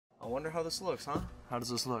wonder how this looks, huh? How does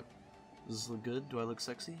this look? Does this look good? Do I look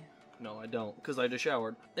sexy? No, I don't, because I just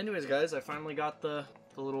showered. Anyways, guys, I finally got the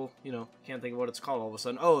little, you know, can't think of what it's called all of a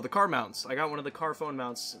sudden. Oh, the car mounts. I got one of the car phone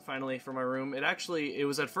mounts finally for my room. It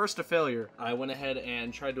was at first a failure. I went ahead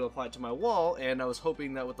and tried to apply it to my wall, and I was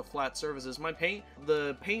hoping that with the flat surfaces,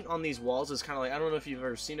 the paint on these walls is kind of like, I don't know if you've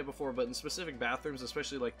ever seen it before, but in specific bathrooms,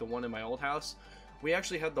 especially like the one in my old house, we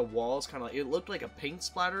actually had the walls kind of like, it looked like a paint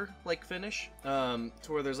splatter like finish, to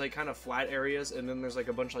where there's like kind of flat areas, and then there's like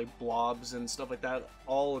a bunch of like blobs and stuff like that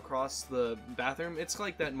all across the bathroom. It's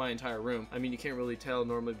like that in my entire room. I mean, you can't really tell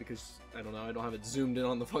normally because I don't know, I don't have it zoomed in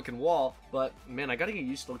on the fucking wall, but man, I gotta get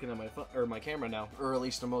used to looking at my camera now, or at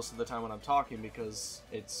least most of the time when I'm talking, because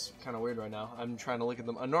it's kind of weird right now. I'm trying to look at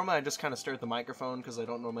them. Normally I just kind of stare at the microphone because I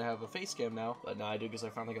don't normally have a face cam now, but now I do because I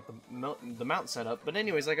finally got the mount set up. But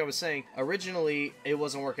anyways, like I was saying, originally it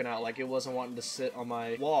wasn't working out. Like, it wasn't wanting to sit on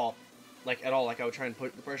my wall like at all. Like, I would try and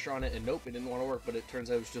put the pressure on it, and nope, it didn't want to work. But it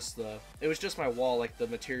turns out it was just my wall, like the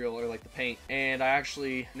material or like the paint. And I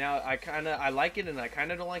actually, now I like it and I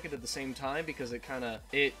kind of don't like it at the same time, because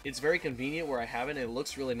it's very convenient where I have it, and it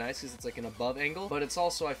looks really nice because it's like an above angle, but it's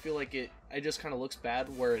also, I feel like it just kind of looks bad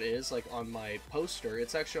where it is, like on my poster.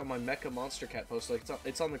 It's actually on my Mecha Monster Cat poster. Like,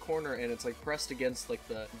 it's on the corner, and it's like pressed against like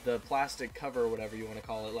the plastic cover or whatever you want to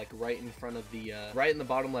call it, like right in front of the right in the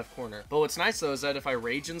bottom left corner. But what's nice though is that if I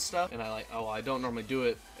rage and stuff, and I don't normally do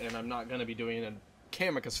it, and I'm not gonna be doing it in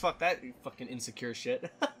camera because fuck that fucking insecure shit.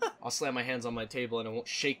 I'll slam my hands on my table and it won't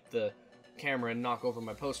shake the camera and knock over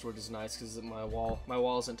my poster, which is nice because my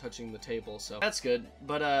wall isn't touching the table, so that's good.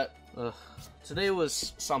 But today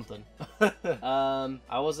was something.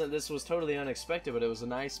 This was totally unexpected, but it was a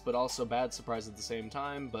nice but also bad surprise at the same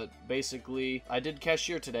time. But basically, I did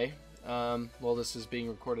cashier today. Well, this is being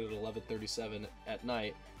recorded at 11:37 at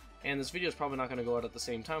night, and this video is probably not going to go out at the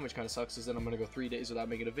same time, which kind of sucks, because then I'm going to go 3 days without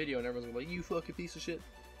making a video, and everyone's going to be like, you fucking piece of shit.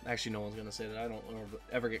 Actually, no one's going to say that. I don't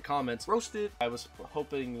ever get comments. Roasted. I was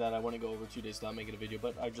hoping that I wouldn't go over 2 days without making a video,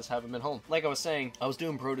 but I just haven't been home. Like I was saying, I was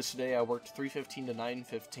doing produce today. I worked 3:15 to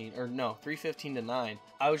 9:15, or no, 3:15 to 9.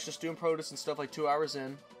 I was just doing produce and stuff like 2 hours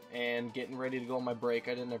in, and getting ready to go on my break.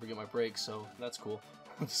 I didn't ever get my break, so that's cool.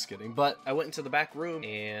 I'm just kidding. But I went into the back room,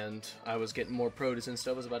 and I was getting more produce and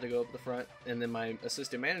stuff. I was about to go up the front, and then my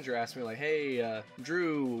assistant manager asked me, like, hey,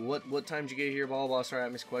 Drew, what time did you get here, blah, blah,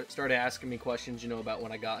 blah. Started asking me questions, you know, about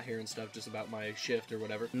when I got here and stuff, just about my shift or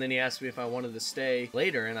whatever. And then he asked me if I wanted to stay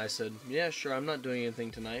later, and I said, yeah, sure, I'm not doing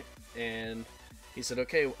anything tonight. And he said,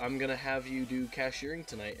 okay, I'm gonna have you do cashiering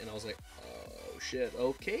tonight. And I was like, oh, shit,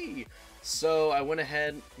 okay. So I went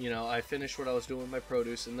ahead, you know, I finished what I was doing with my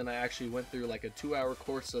produce, and then I actually went through like a 2-hour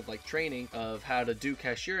course of like training of how to do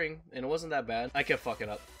cashiering, and it wasn't that bad. I kept fucking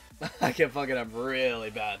up. I kept fucking up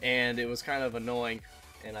really bad, and it was kind of annoying,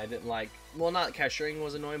 and I didn't like, well, not cashiering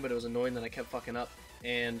was annoying, but it was annoying that I kept fucking up.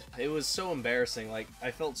 And it was so embarrassing. Like, I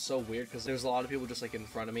felt so weird because there's a lot of people just like in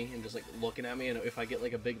front of me and just like looking at me, and if I get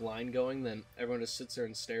like a big line going, then everyone just sits there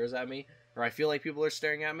and stares at me, or I feel like people are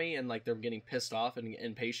staring at me and like they're getting pissed off and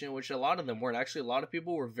impatient, which a lot of them weren't. Actually, a lot of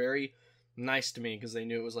people were very nice to me because they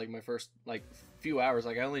knew it was like my first like few hours.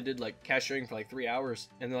 Like, I only did like cashiering for like 3 hours,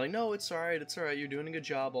 and they're like, no, it's alright, you're doing a good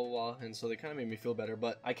job, blah, blah, blah. And so they kind of made me feel better.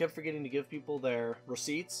 But I kept forgetting to give people their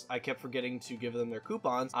receipts. I kept forgetting to give them their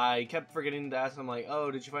coupons. I kept forgetting to ask them like, oh,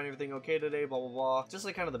 did you find everything okay today, blah, blah, blah. Just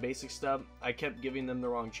like kind of the basic stuff. I kept giving them the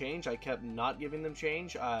wrong change. I kept not giving them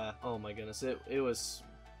change. Oh my goodness, it was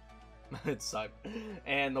it sucked.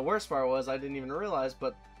 And the worst part was I didn't even realize,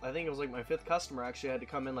 but I think it was like my 5th customer actually had to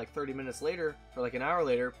come in like 30 minutes later, or like an hour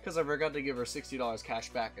later, because I forgot to give her $60 cash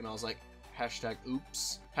back. And I was like, hashtag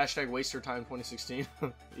oops, hashtag waste her time 2016,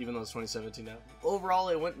 even though it's 2017 now. Overall,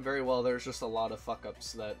 it went very well. There's just a lot of fuck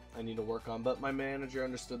ups that I need to work on, but my manager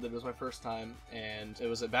understood that it was my first time, and it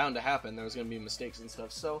was bound to happen. There was going to be mistakes and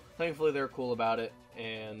stuff, so thankfully they're cool about it,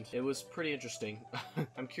 and it was pretty interesting.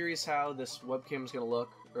 I'm curious how this webcam is going to look.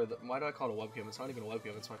 Or why do I call it a webcam? It's not even a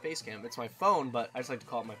webcam, it's my face cam. It's my phone, but I just like to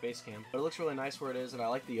call it my face cam. But it looks really nice where it is, and I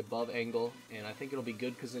like the above angle, and I think it'll be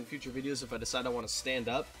good because in future videos, if I decide I want to stand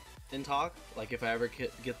up and talk, like if I ever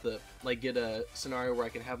get a scenario where I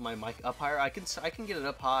can have my mic up higher, I can get it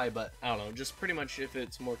up high, but I don't know, just pretty much if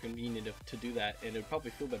it's more convenient to do that, and it'd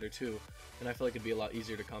probably feel better too, and I feel like it'd be a lot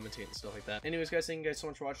easier to commentate and stuff like that. Anyways, guys, thank you guys so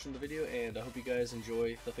much for watching the video, and I hope you guys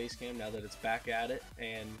enjoy the face cam now that it's back at it,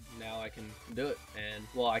 and now I can do it. And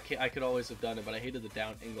well, I could always have done it, but I hated the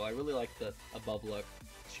down angle. I really like the above look.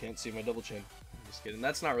 You can't see my double chin. Just kidding.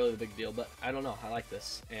 That's not really the big deal, but I don't know. I like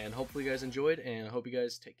this, and hopefully you guys enjoyed, and I hope you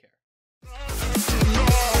guys take care.